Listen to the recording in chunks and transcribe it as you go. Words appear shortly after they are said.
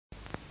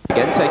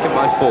Again taken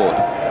by Ford.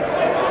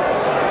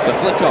 The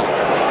flick on.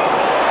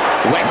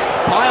 West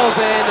piles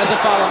in, there's a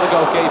foul on the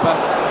goalkeeper.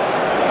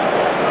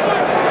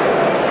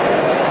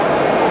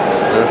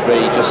 The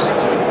referee just...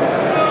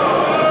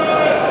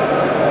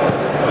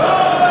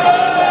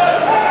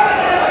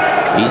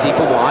 easy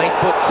for White,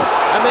 but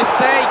a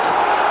mistake.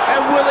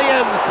 And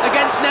Williams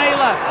against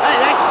Naylor.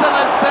 An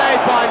excellent save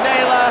by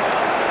Naylor.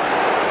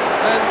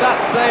 And that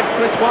saved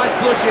Chris White's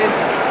blushes.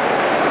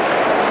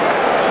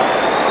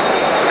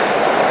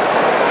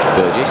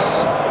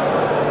 Burgess.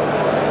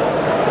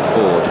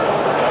 Ford.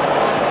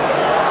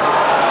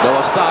 No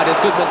offside as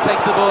Goodman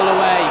takes the ball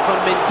away from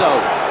Minto.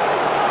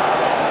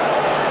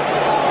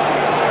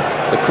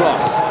 The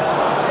cross.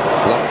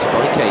 Blocked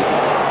by Caden.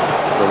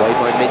 Away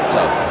by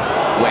Minto.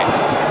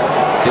 West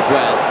did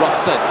well.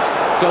 Robson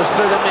goes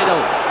through the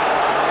middle.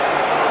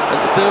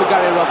 And still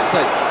Gary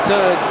Robson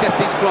turns, gets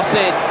his cross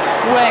in.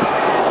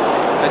 West.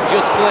 And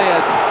just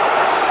cleared.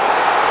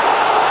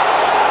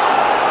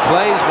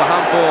 Claims for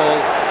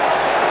handball.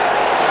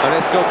 And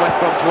it's gone West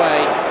Brom's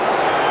way.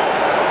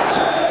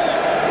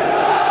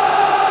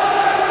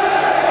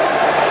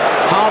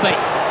 Harvey.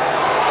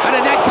 And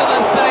an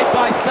excellent save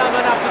by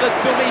Salmon after the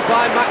dummy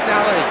by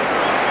McNally.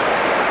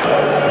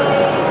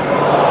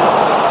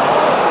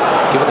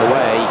 Given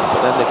away, but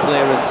then the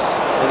clearance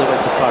only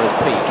went as far as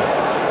Peak.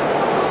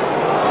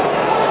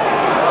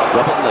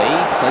 Robert Lee,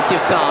 plenty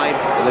of time,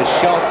 and the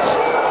shot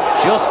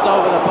just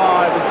over the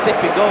bar. It was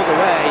dipping all the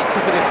way, it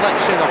took a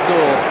deflection off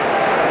North.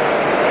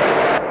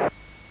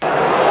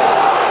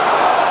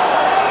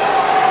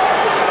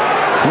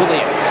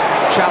 Williams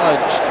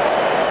challenged,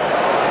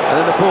 and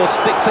then the ball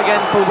sticks again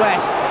for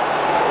West,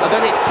 and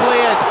then it's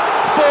cleared.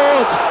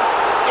 Ford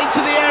into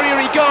the area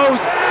he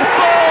goes.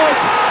 Ford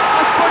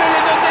has put it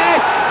in the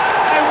net,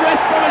 and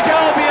West Bromwich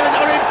Albion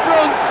are in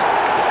front.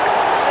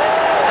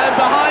 And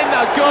behind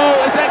that goal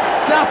is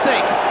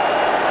ecstatic.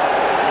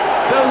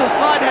 There was a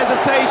slight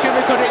hesitation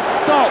because it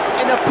stopped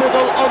in a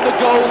puddle on the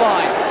goal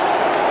line.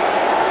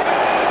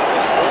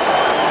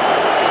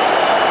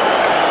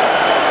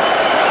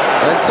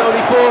 And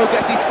Tony Ford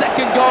gets his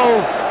second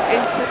goal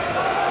in.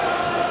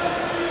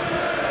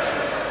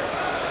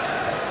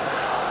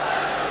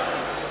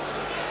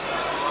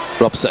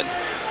 Robson.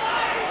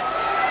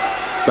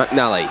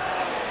 McNally.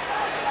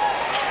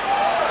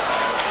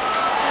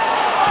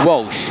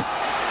 Walsh.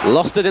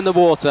 Lost it in the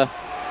water.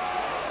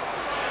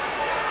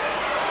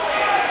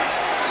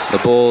 The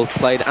ball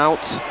played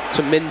out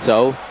to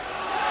Minto.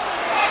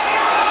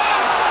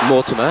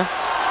 Mortimer.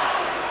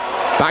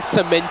 Back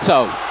to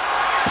Minto.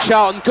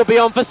 Charlton could be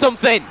on for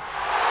something.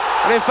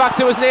 And in fact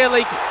it was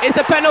nearly... it's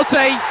a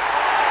penalty.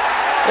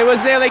 It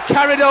was nearly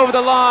carried over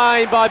the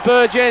line by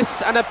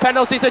Burgess, and a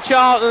penalty to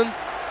Charlton.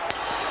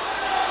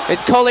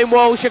 It's Colin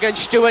Walsh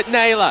against Stuart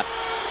Naylor.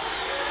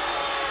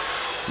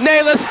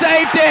 Naylor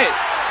saved it!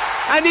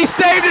 And he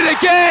saved it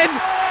again!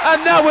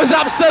 And that was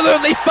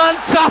absolutely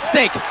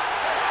fantastic!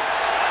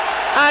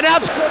 And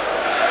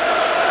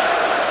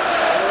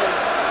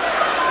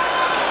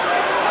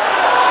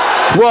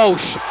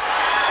Walsh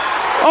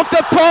off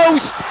the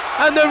post,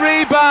 and the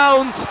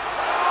rebound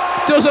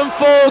doesn't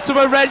fall to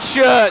a red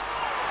shirt.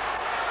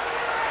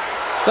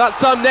 That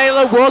time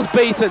Naylor was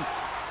beaten.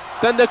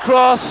 Then the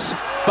cross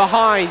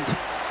behind.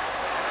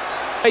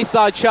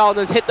 Bayside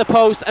Charlton has hit the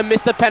post and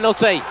missed the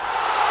penalty.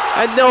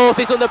 And North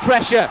is under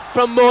pressure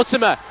from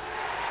Mortimer.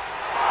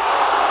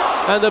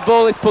 And the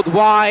ball is put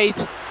wide.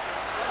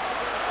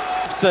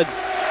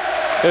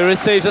 Who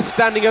receives a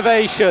standing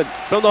ovation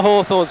from the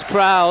Hawthorns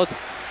crowd.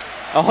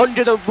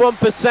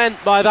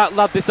 101% by that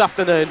lad this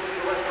afternoon.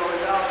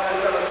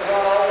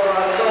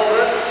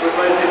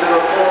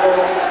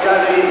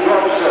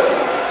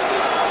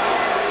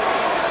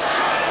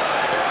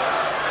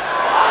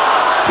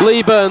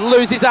 Leeburn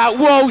loses out.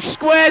 Walsh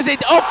squares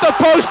it off the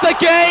post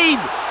again.